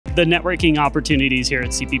The networking opportunities here at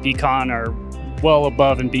CppCon are well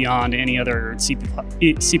above and beyond any other C++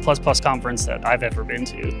 conference that I've ever been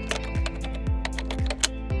to.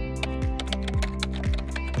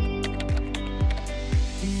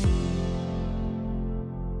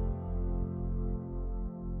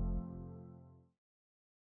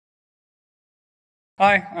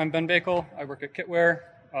 Hi, I'm Ben Boeckel. I work at Kitware.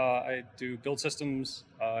 I do build systems.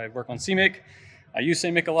 I work on CMake. I use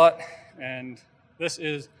CMake a lot. And this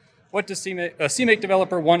is, what does a CMake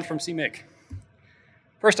developer want from CMake?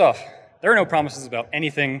 First off, there are no promises about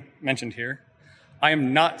anything mentioned here. I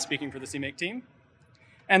am not speaking for the CMake team.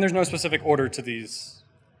 And there's no specific order to these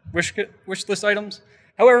wish list items.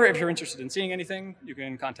 However, if you're interested in seeing anything, you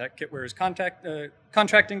can contact Kitware's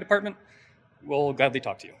contracting department. We'll gladly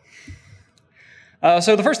talk to you.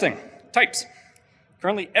 So the first thing, types.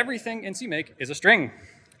 Currently, everything in CMake is a string.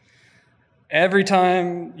 Every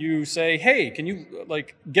time you say, hey, can you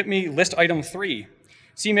get me list item 3,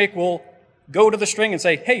 CMake will go to the string and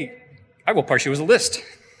say, hey, I will parse you as a list.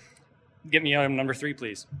 Get me item number 3,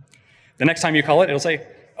 please. The next time you call it, it'll say,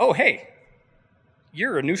 oh, hey,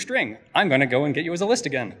 you're a new string. I'm going to go and get you as a list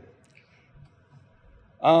again.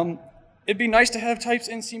 It'd be nice to have types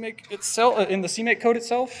in CMake itself, in the CMake code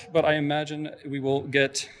itself, but I imagine we will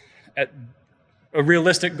get at a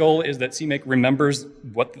realistic goal is that CMake remembers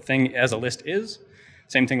what the thing as a list is.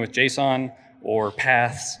 Same thing with JSON or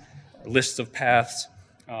paths, or lists of paths.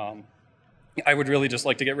 I would really just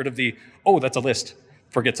like to get rid of the, oh, that's a list,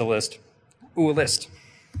 forgets a list, ooh, a list.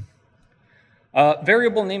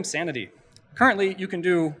 Variable named sanity. Currently, you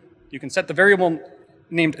can set the variable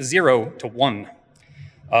named 0 to 1.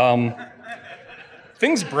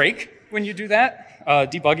 Things break when you do that.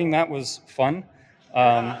 Debugging that was fun.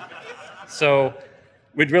 So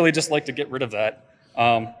we'd really just like to get rid of that.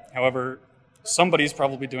 However, somebody's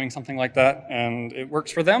probably doing something like that, and it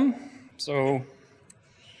works for them. So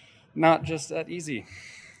not just that easy.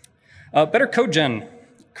 Better code gen.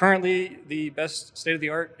 Currently, the best state of the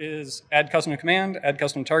art is add custom command, add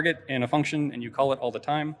custom target in a function, and you call it all the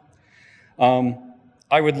time.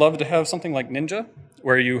 I would love to have something like Ninja,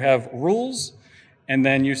 where you have rules, and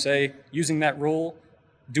then you say, using that rule,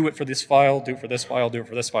 do it for this file, do it for this file, do it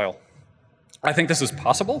for this file. I think this is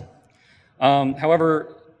possible.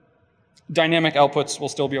 However, dynamic outputs will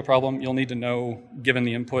still be a problem. You'll need to know, given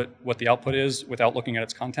the input, what the output is without looking at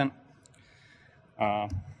its content. A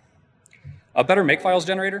better makefiles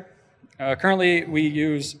generator. Currently, we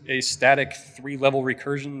use a static 3-level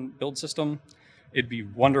recursion build system. It'd be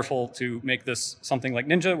wonderful to make this something like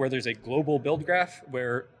Ninja, where there's a global build graph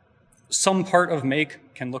where some part of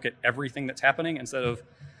make can look at everything that's happening instead of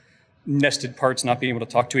nested parts not being able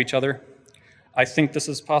to talk to each other. I think this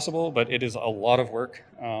is possible, but it is a lot of work.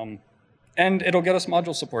 And it'll get us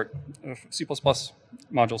module support, C++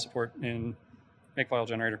 module support in Makefile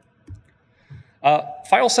Generator.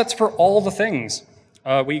 File sets for all the things.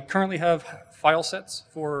 We currently have file sets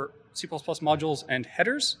for C++ modules and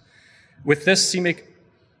headers. With this, CMake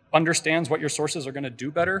understands what your sources are going to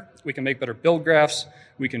do better. We can make better build graphs.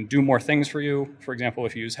 We can do more things for you. For example,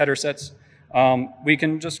 if you use header sets, we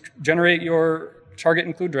can just generate your target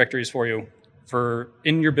include directories for you for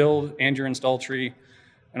in your build and your install tree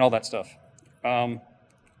and all that stuff.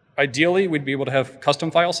 Ideally, we'd be able to have custom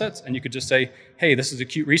file sets, and you could just say, hey, this is a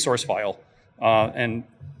Qt resource file. And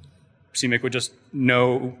CMake would just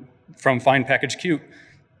know from find package Qt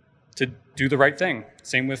to do the right thing.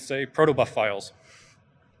 Same with, say, protobuf files.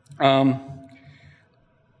 I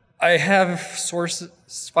have source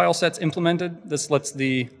file sets implemented. This lets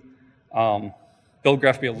the build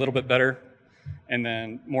graph be a little bit better and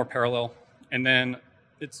then more parallel. And then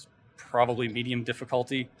it's probably medium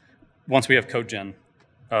difficulty once we have code gen,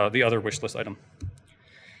 the other wish list item.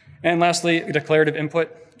 And lastly, declarative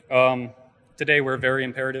input. Today we're very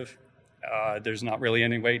imperative. There's not really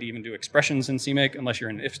any way to even do expressions in CMake unless you're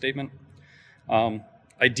in an if statement.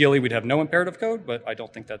 Ideally, we'd have no imperative code, but I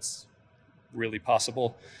don't think that's really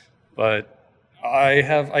possible. But I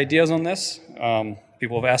have ideas on this.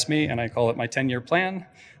 People have asked me, and I call it my 10-year plan.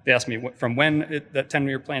 They ask me from when that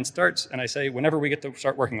 10-year plan starts, and I say whenever we get to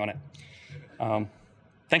start working on it.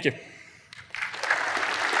 Thank you.